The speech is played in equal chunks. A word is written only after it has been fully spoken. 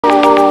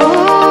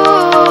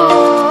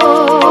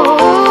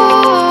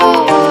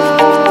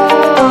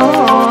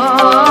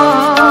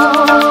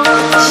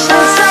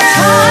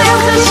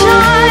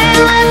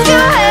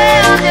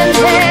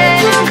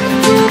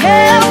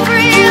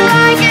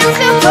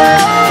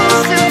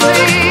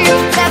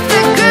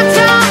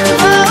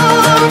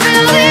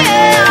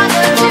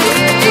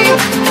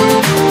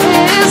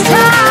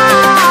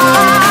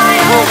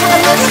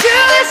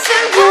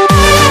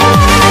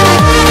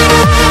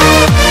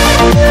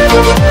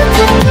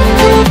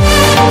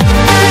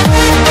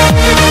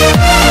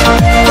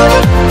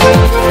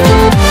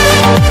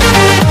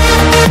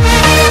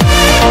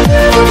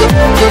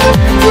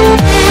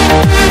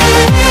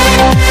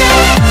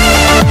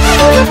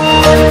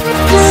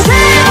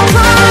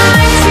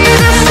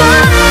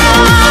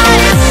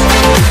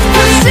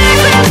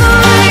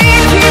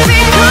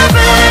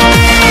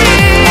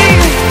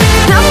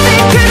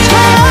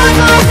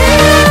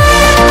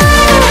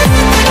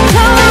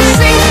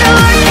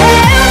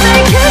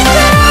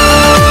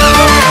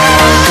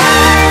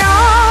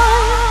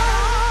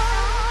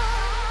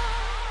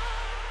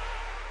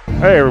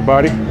Hey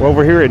everybody, well,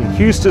 over here in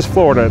Eustis,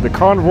 Florida, the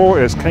convoy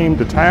has came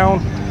to town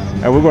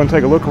and we're going to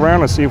take a look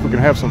around and see if we can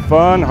have some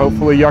fun.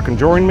 Hopefully y'all can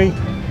join me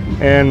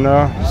and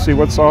see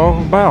what's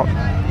all about.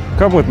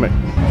 Come with me.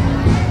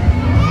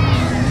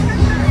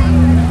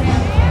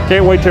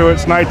 Can't wait till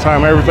it's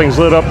nighttime. Everything's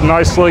lit up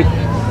nicely.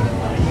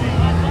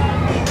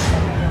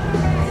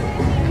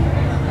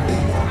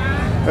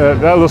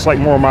 That looks like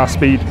more my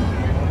speed.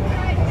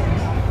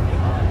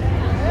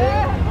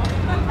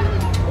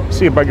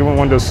 See if I get one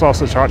of those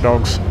sausage hot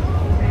dogs.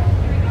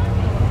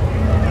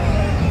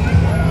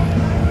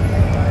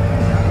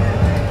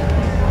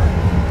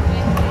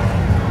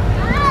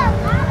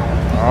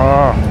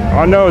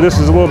 I know this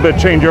is a little bit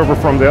changeover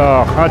from the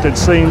haunted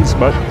scenes,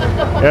 but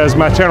as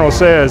my channel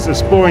says,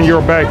 exploring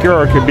your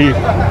backyard could be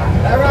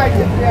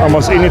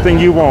almost anything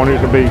you want it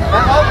to be.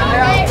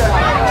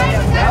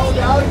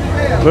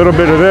 A little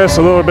bit of this,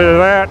 a little bit of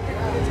that.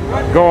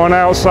 Going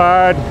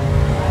outside,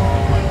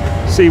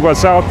 see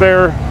what's out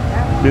there.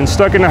 Been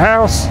stuck in the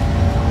house?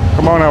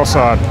 Come on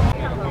outside.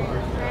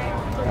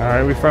 All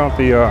right, we found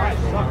the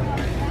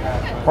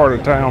part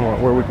of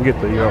town where we can get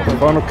the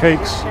funnel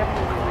cakes.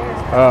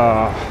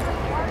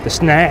 The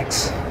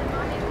snacks.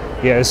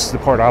 Yeah, this is the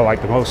part I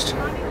like the most.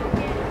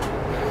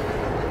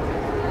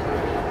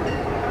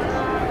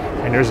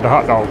 And there's the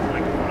hot dog.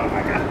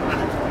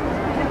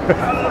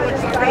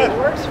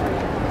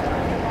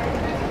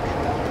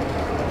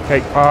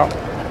 Cake pop.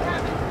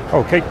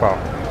 Oh, cake pop.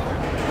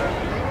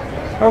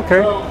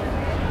 Okay.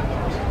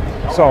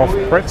 Soft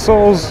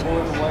pretzels.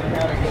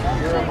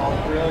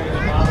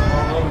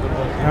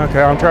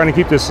 Okay, I'm trying to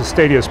keep this as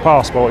steady as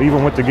possible.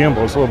 Even with the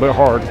gimbal, it's a little bit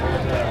hard.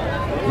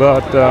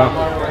 But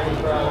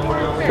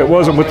if it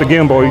wasn't with the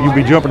gimbal, you'd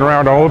be jumping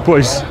around all the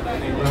place.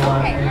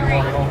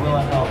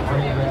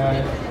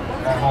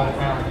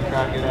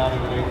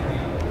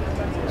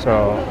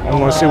 So I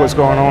want to see what's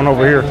going on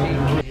over here.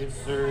 Yes,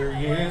 sir,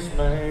 yes,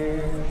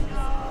 ma'am.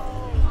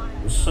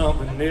 Was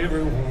something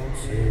everyone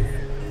said.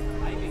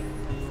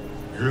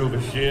 Drove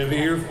a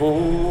Chevy or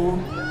Ford,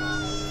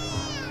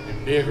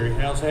 and every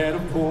house had a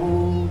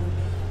pool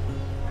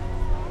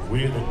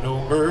with a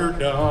no-bird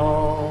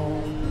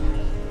dog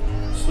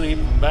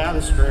sleeping by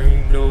the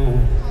screen door.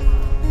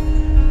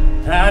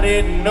 I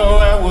didn't know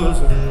I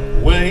was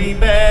way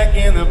back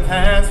in the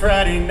Pines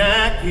Friday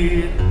night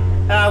kid.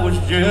 I was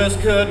just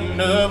cutting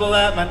up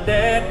like my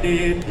dad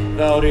did.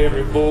 Thought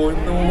every boy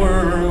in the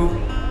world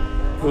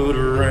put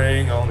a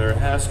ring on their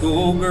high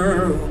school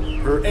girl.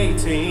 For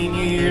 18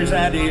 years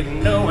I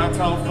didn't know I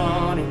taught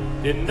funny.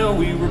 Didn't know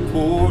we were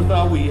poor,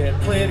 thought we had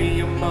plenty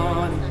of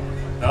money.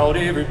 Thought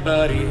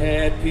everybody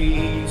had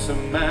peace of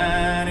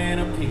mind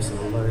and a piece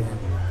of land.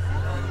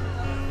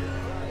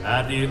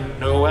 I didn't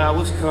know I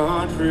was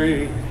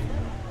country.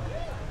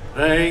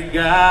 Thank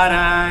God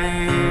I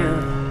am.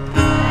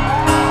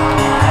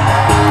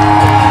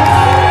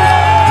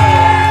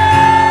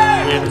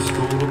 Went to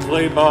school to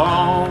play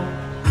ball.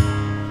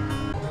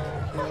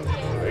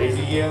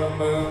 Crazy yellow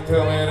moon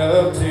coming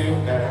up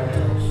tonight.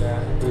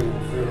 Shining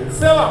boots for the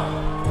summer.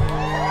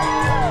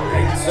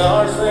 Great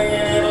stars singing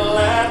and a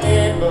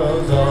lightning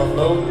bugs all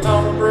floating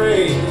on the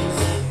breeze.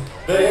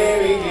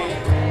 Baby,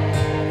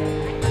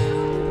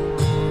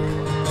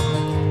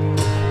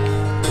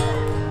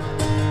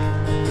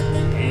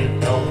 it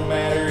don't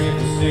matter if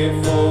you sit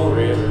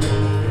forever,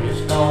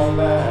 it's gone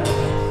by.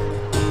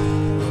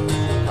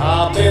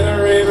 Hop in the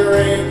river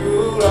and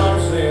cool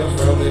ourselves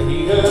from the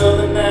heat of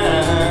the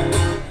night.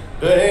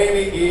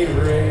 Baby, get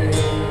ready.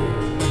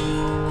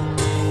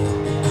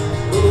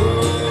 Ooh,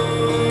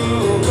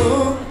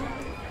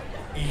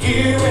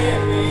 you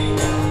and me.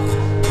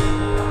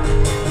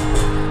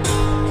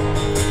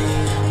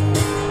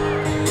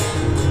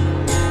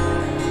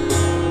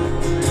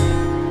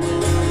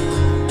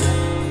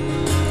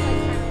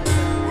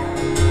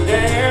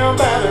 Down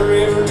by the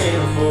river in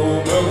a full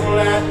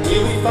moonlight,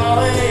 we'll be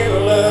falling in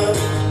love.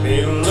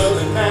 Middle of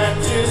the night,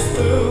 just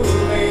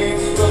moving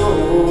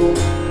slow.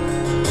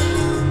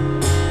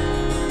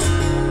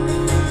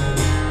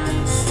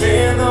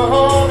 Spend the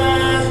whole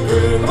night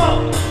through. Come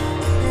on,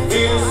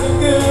 feels so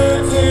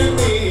good to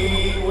be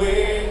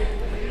with.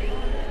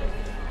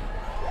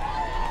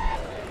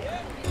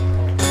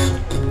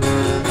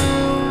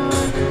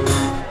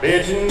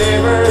 Bet you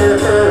never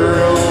heard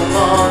old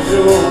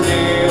Marshall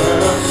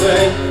Dillon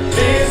say,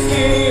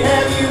 "Whiskey,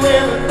 have you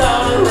ever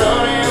thought of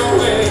running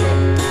away?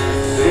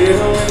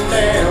 Settling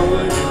down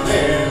with your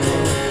family.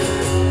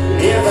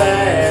 If I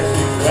asked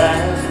you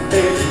twice,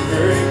 bet you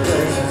pretty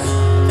places."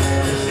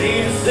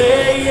 She'd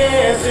say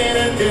yes in a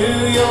New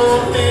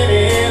York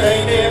minute.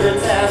 Ain't never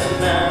tied a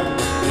knife.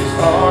 His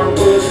heart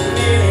was a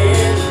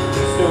minute.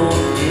 He stole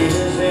his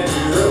and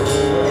he rode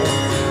away.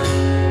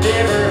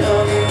 Never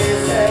hung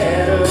his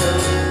hat up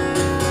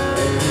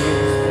and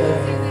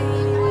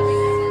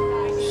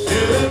his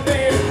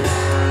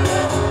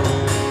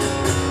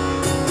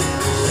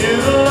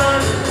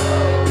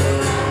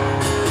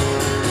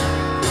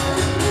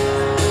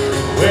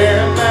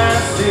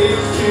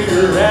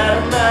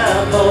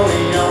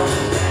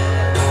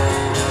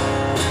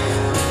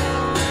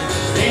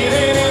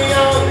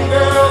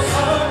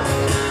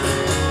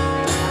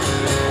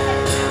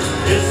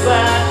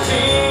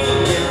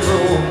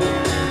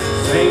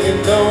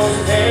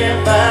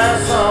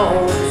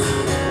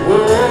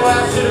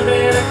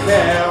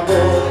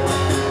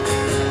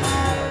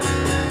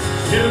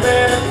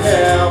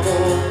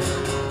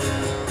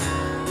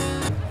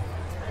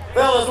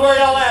where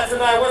y'all at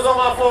tonight? Where's all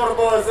my Florida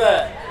boys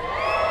at?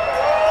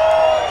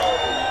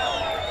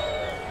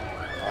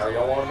 Alright,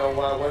 y'all want to know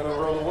why women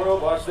rule the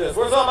world? Watch this.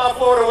 Where's all my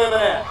Florida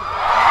women at?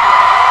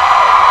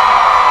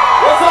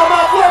 Where's all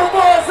my Florida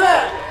boys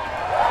at?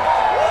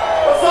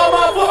 Where's all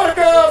my Florida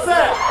girls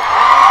at?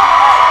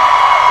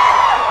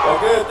 Well,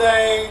 good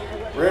thing.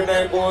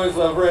 Redneck boys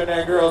love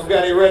redneck girls.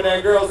 Got any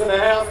redneck girls in the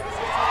house?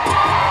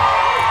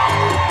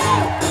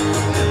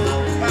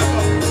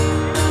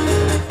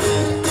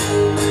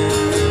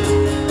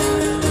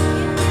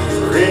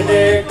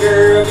 Redneck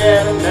girl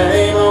got a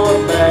name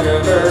on the back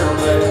of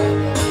her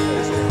leg.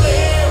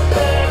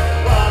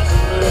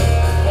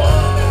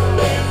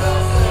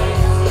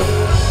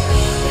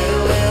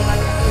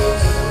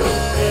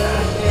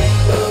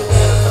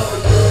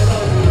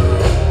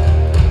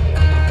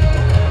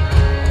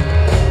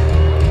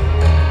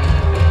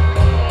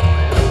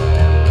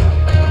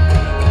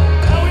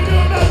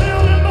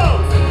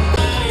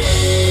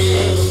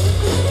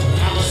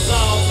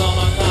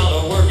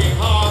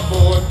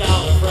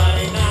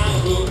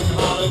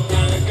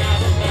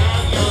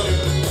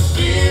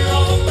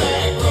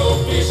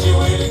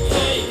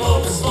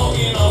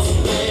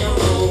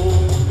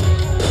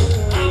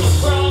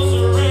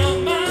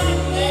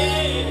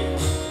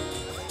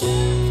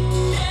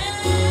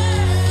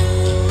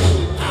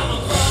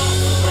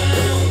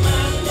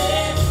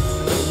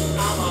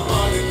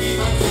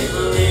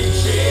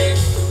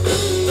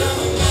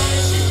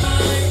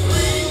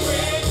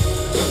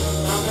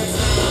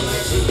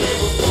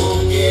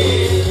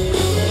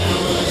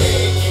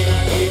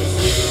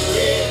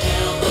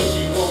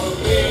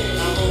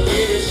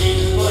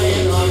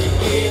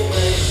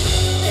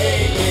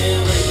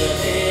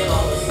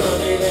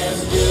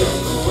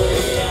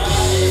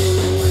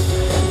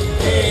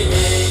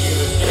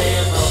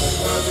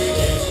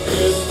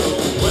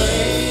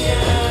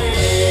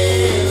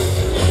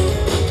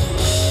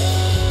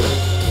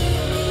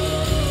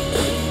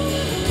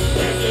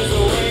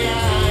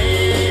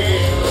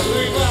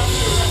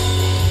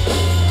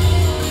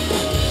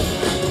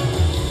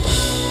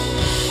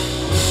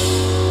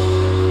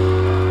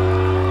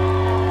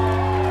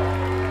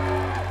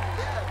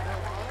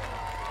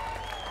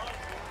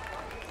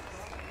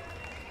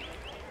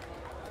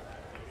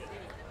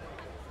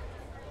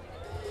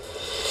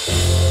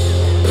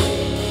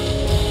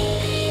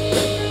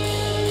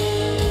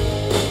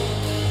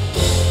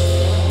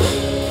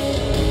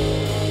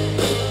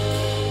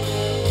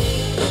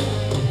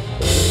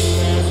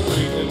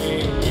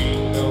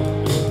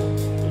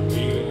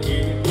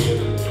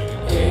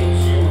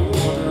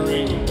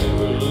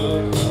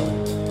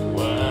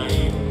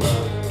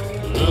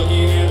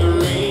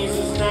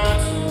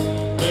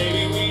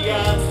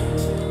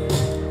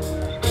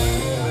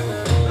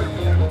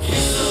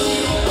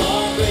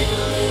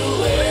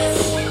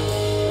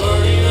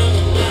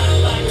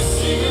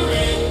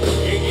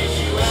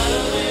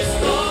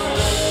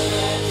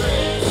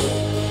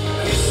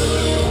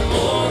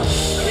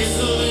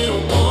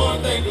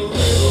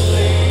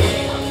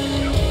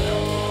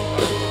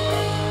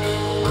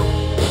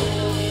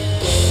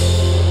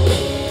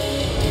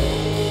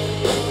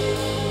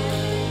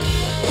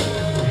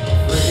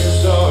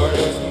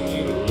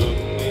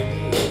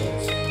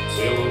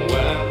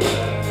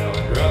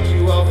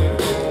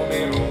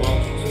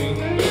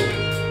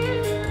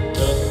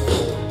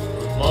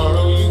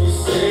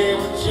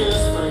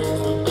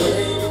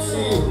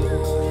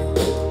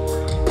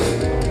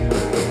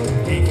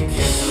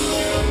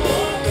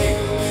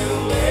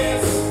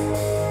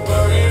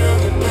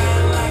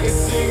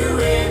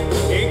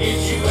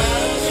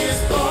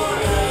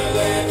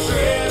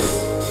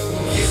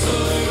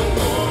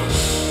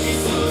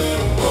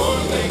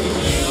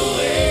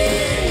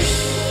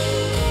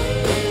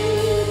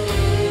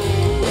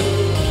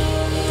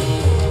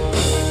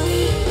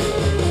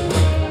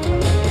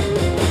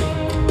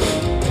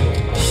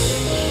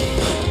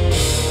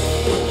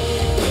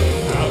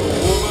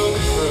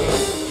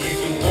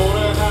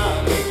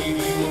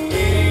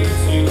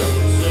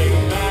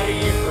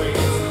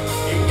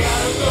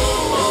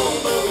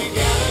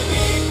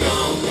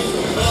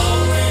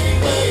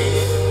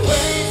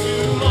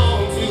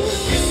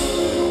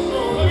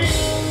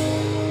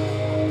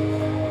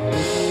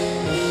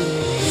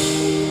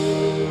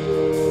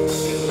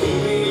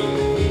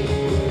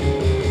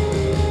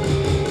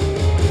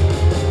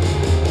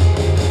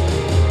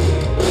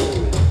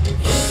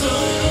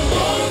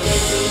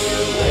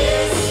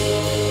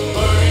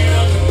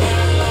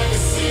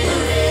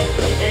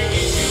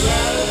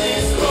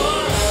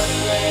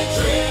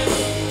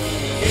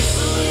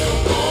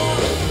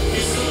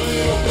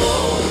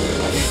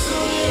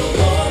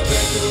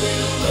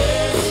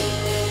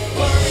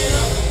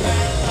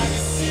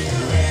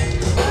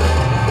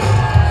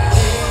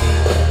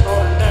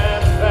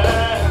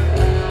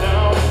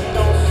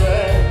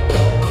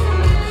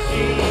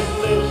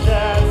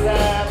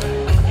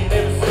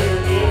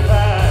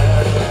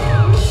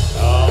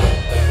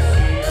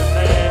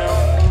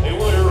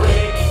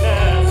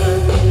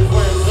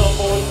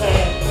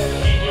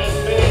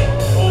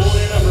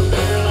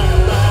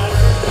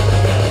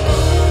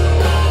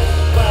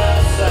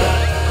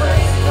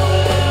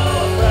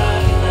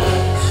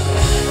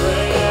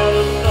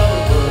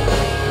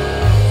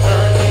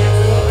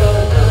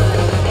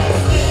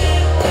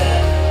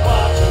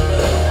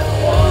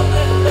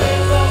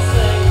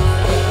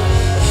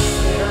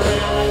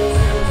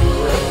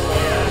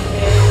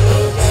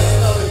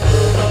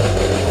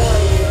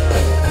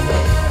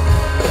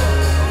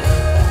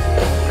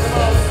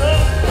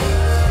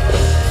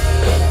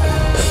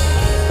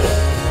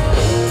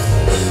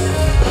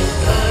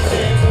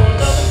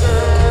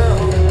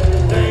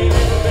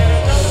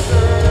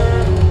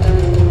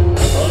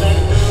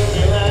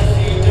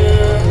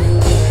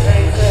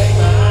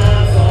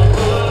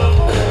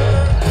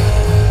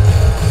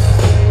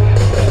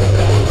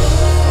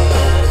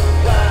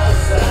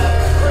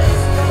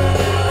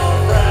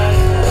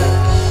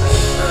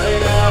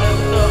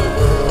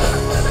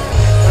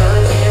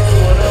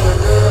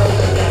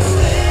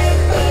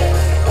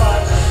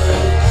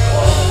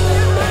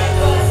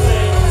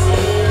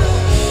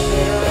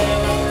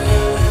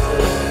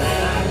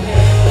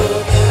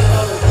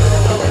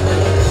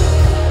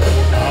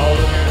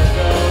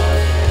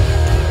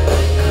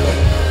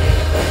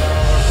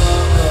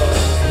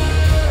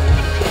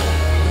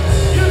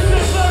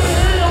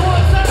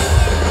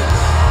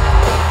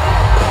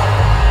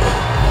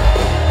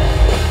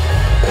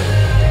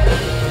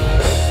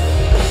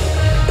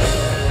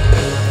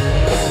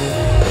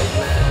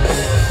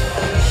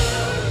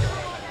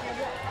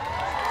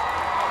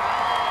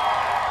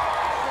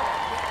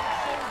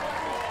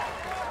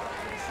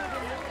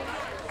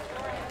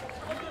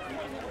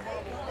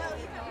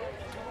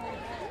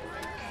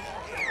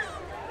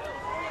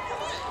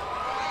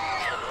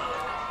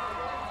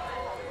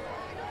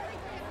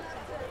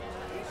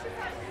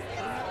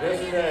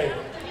 Yesterday,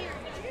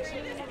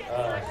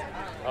 I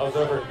was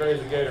over at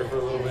Crazy Gator for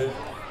a little bit.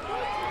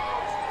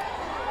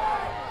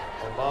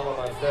 My mama,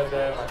 my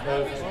stepdad, my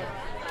cousin,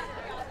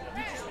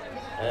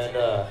 and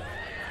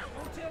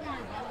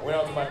went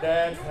out to my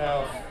dad's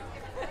house,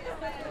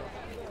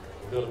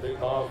 built a big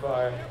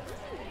bonfire,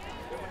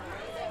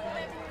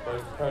 played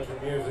some country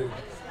music,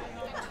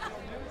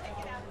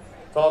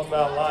 talked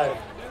about life,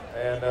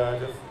 and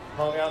just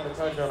hung out in the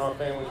country on our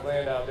family's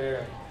land out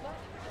there.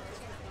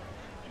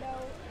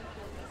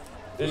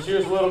 This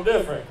year's a little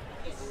different,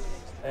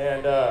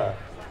 and I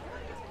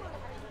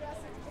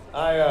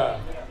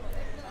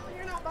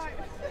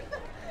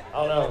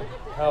don't know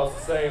how else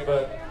to say it,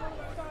 but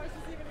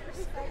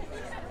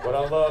what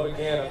I love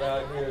again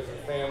about here is the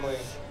family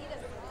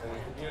and the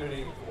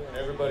community and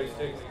everybody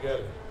sticking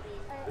together.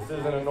 This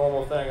isn't a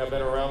normal thing. I've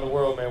been around the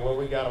world, man. What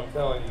we got, I'm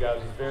telling you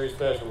guys, is very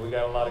special. We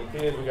got a lot of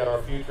kids. We got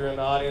our future in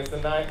the audience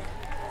tonight.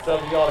 It's up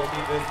to y'all to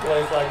keep this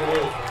place like it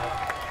is, man.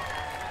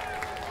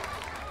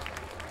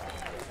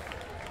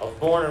 I was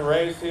born and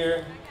raised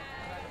here,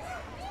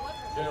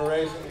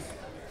 generations,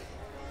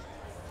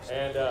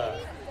 and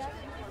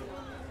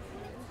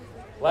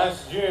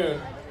last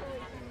June,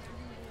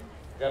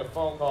 got a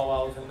phone call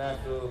while I was in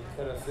Nashville,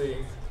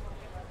 Tennessee,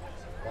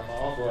 while my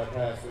uncle had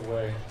passed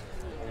away,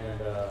 and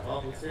my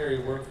Uncle Terry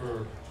worked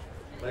for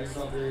Lake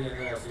Sumter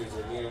EMS. He was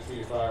an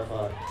EMT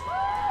firefighter. I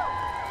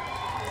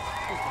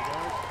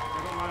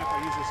don't mind if I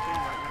use this game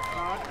right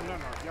now. No,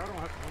 y'all don't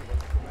have to move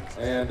it.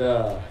 And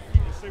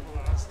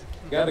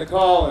got the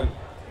call and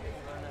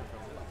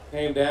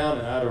came down,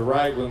 and I had a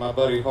ride with my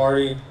buddy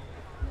Hardy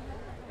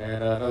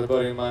and another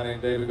buddy of mine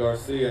named David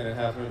Garcia, and it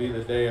happened to be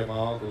the day of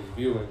my uncle's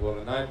viewing. Well,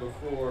 the night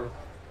before,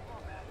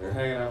 they're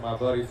hanging out at my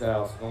buddy's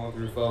house, going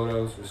through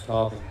photos, just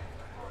talking,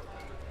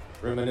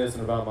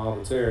 reminiscing about my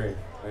Uncle Terry.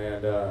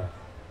 And my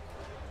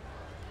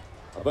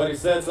buddy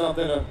said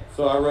something,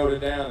 so I wrote it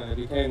down, and it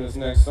became this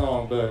next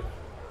song. But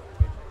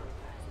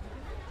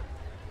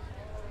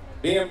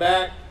being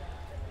back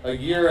a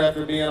year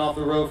after being off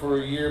the road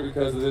for a year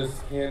because of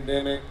this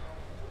pandemic,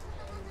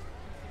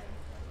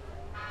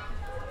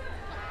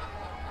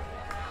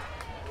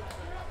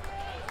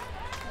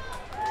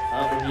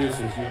 I'm from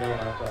Eustis, you know what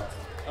I thought.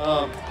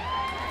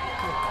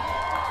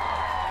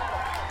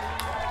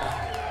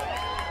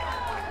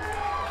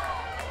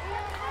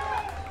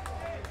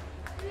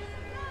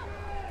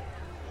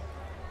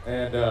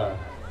 And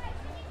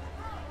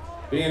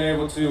being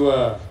able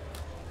to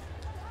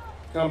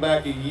come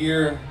back a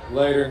year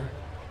later,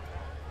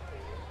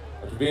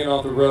 after being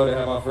off the road, to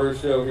have my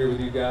first show here with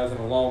you guys in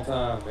a long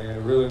time, man,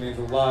 it really means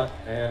a lot,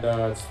 and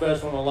it's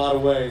special in a lot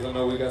of ways. I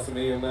know we got some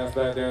EMS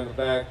back there in the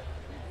back.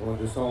 Well,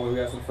 just told me we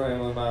got some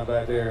family of mine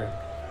back there.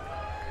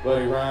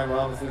 Buddy Ryan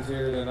Robinson's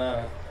here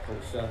tonight. Put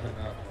a shot him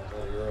out for my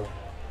buddy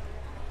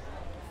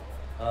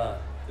Earl.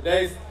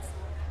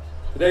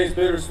 Today's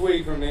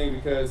bittersweet for me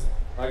because,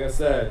 like I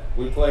said,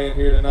 we play in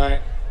here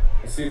tonight.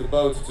 I see the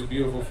boats. It's a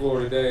beautiful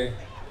Florida day.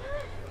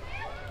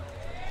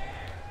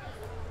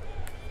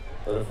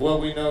 But if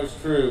what we know is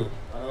true,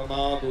 I know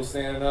my uncle's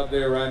standing up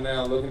there right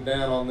now looking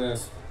down on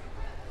this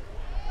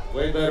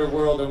way better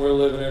world than we're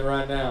living in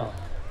right now.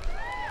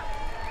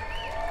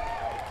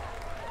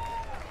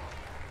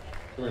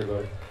 Come here,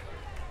 buddy.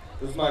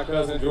 This is my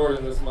cousin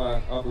Jordan. This is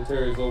my Uncle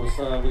Terry's oldest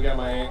son. We got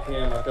my Aunt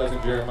Cam, my cousin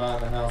Jeremiah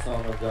in the house. I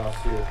don't know if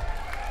Josh's here.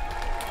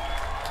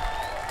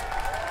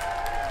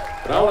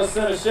 But I want to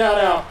send a shout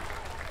out,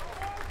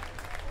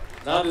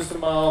 not just to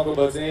my uncle,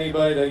 but to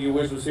anybody that you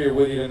wish was here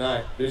with you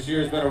tonight. This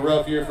year has been a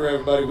rough year for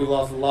everybody. We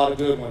lost a lot of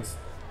good ones.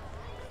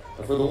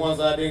 But for the ones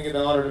I didn't get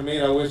the honor to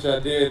meet, I wish I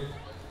did.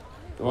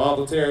 To my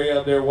Uncle Terry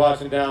up there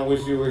watching down,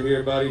 wish you were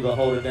here, buddy, but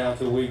hold it down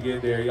till we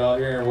get there. Y'all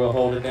here, and we'll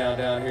hold it down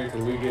here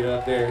till we get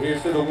up there.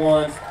 Here's to the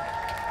ones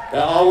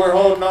that all we're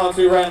holding on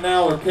to right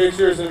now are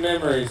pictures and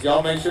memories.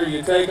 Y'all make sure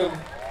you take them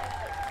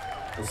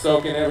and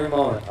soak in every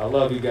moment. I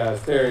love you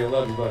guys. Terry, I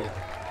love you, buddy.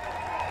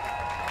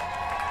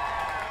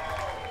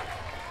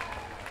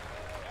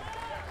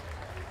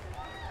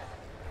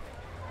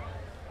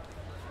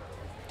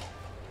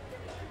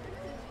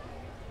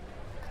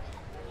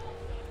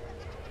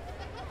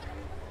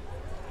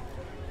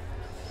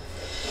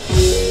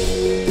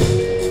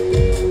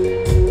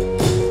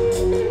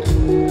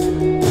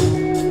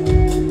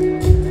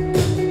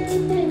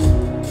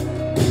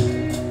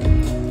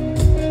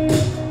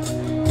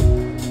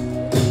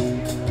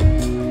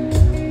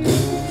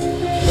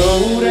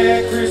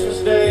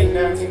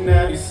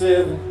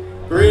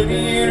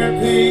 Brittany in her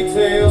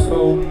pigtails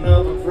holding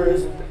up a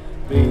present.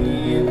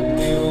 Me in the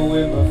middle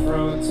with my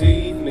front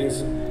teeth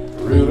missing.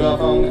 Rudolph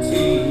on the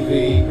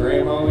TV,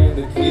 Grandma in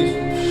the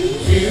kitchen.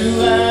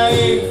 July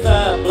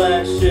 85,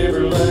 black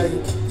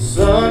Chevrolet.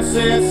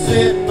 Sunset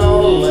sitting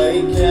on a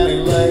Lake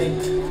County lake.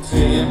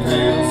 10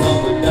 pounds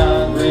on the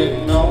dot,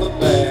 written on the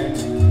back.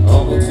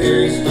 Uncle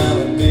Terry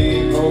smiling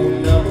big,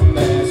 holding up a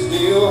mask.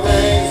 Still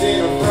hangs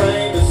in a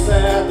frame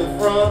beside the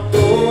front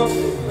door.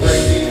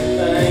 Crazy to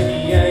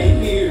think he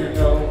ain't here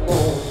no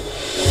more.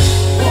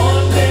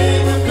 One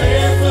day we're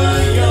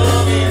barefoot,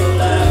 young and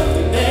alive.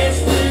 The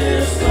next we're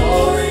a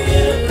story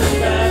in a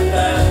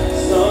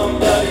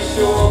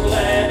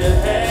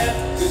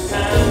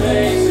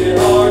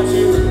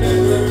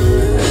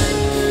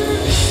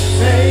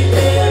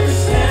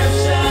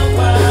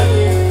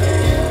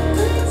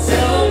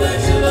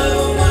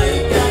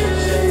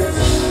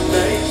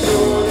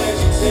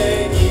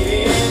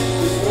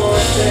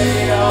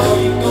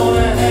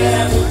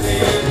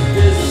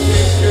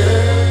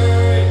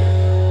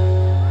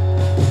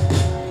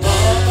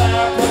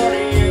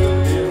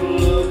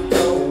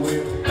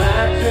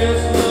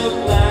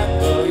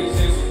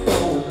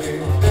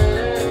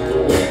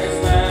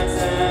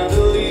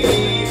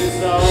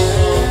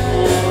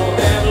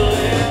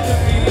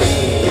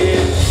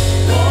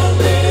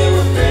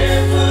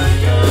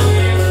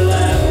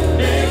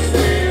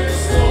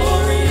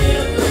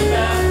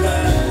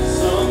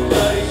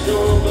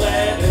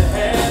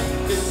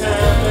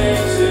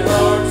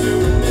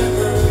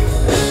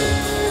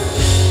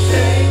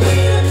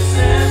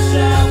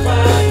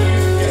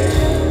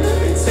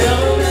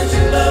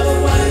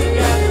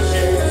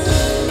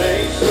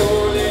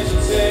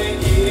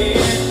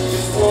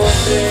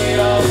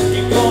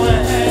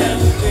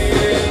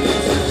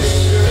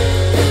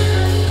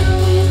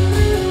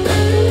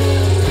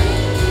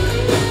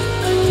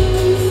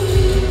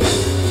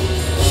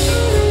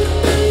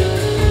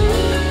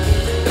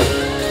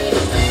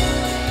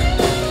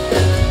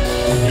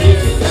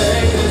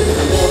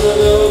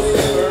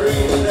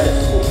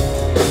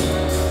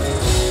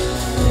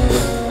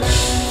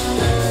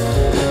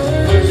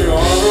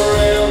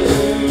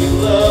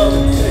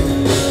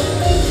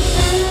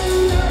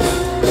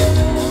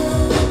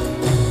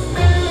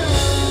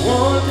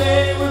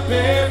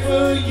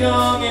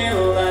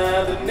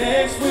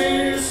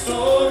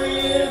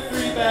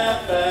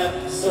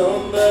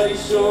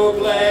sure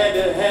glad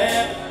to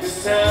have.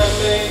 This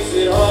time makes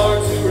it hard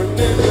to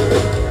remember.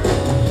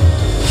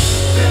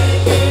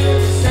 Take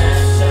every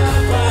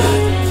snapshot while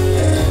you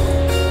can.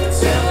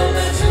 Tell them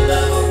that you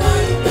love them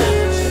while you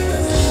never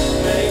choose.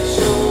 Make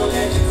sure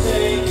that you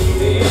take it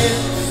in.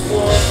 Just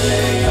one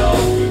day all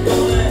you're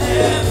gonna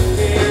have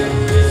again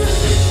is a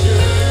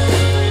picture.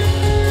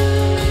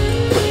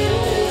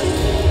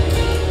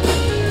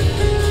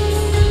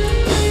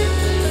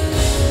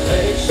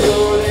 Make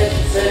sure that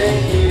you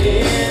take it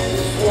in.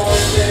 Just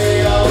one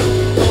day all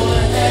you're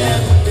gonna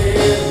have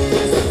again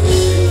is a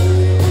picture.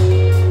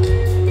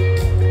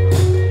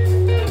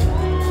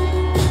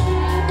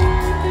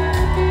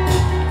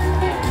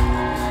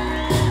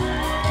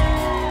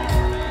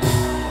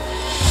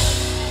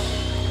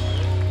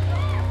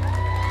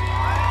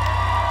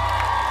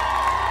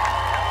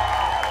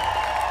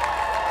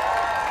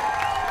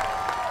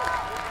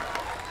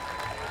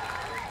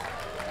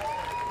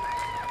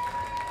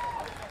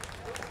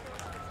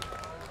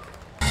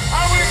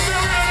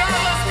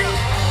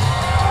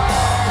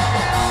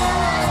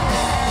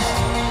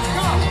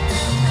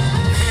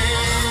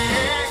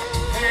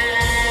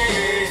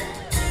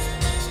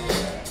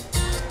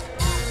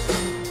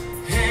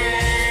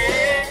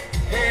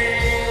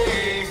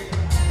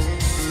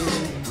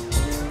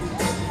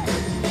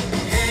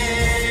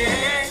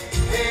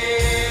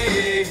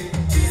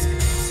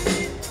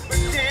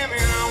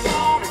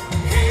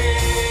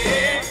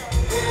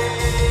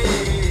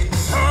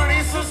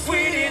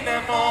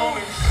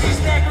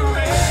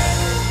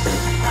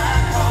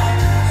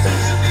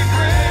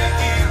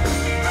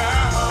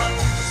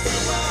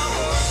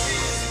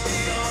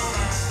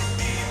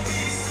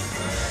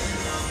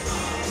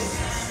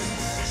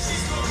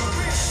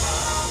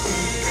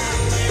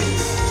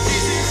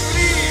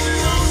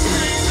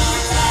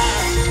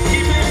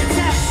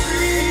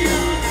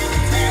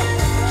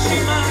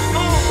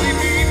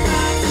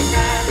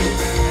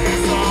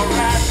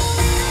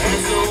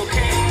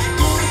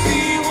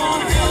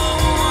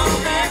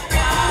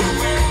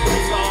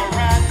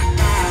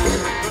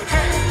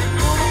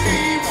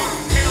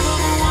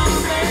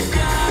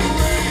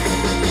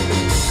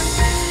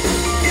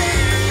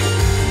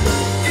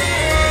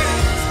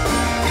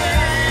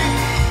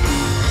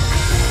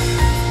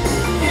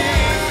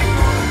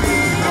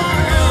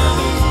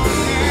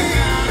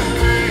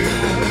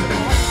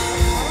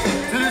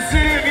 To the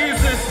city of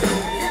Eustis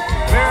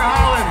Fair,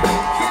 Holland,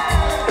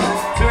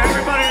 to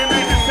everybody that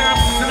made this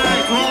happen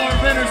tonight, to all our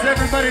vendors,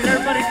 everybody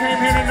came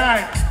here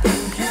tonight.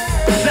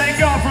 Thank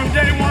y'all from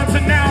day one to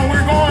now.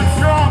 We're going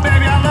strong,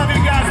 baby. I love you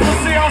guys. We'll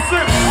see y'all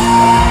soon.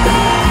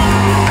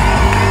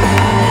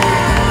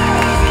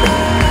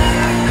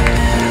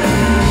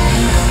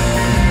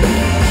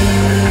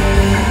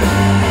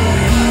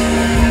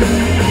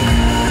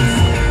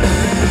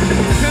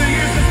 To the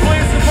Eustis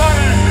Police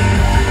Department,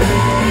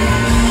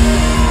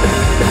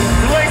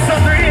 the Lake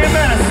Southern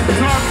EMS,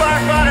 to our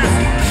firefighters,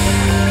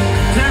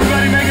 to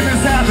everybody making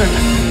this happen.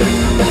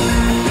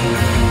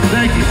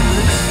 Thank you.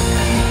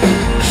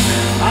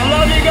 I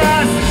love you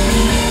guys.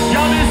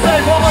 Y'all be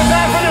safe. One more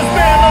time for this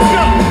band. Let's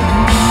go.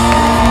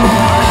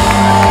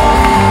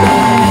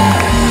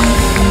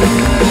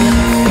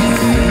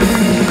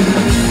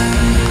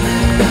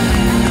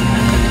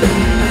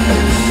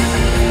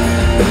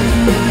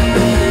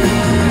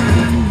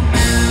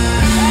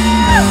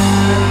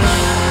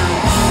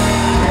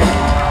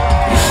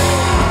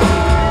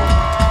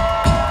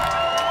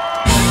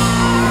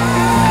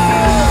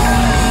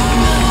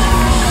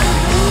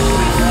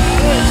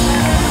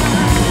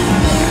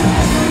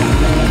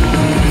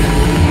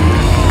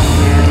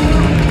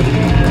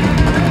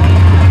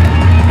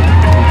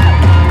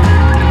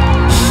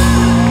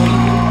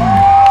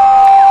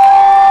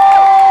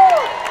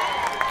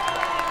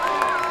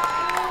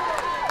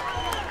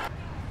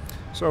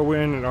 So we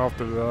ended off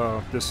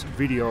this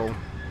video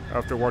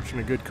after watching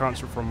a good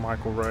concert from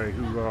Michael Ray,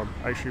 who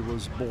actually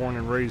was born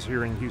and raised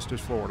here in Eustis,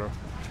 Florida.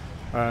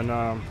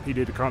 And he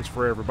did a concert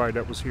for everybody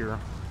that was here.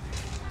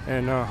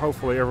 And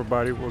hopefully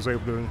everybody was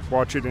able to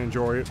watch it and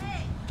enjoy it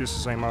just the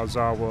same as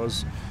I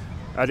was.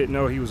 I didn't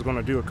know he was going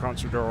to do a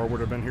concert or I would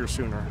have been here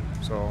sooner.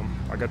 So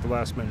I got the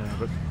last minute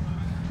of it.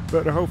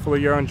 But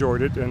hopefully you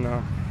enjoyed it,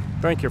 and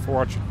thank you for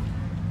watching.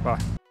 Bye.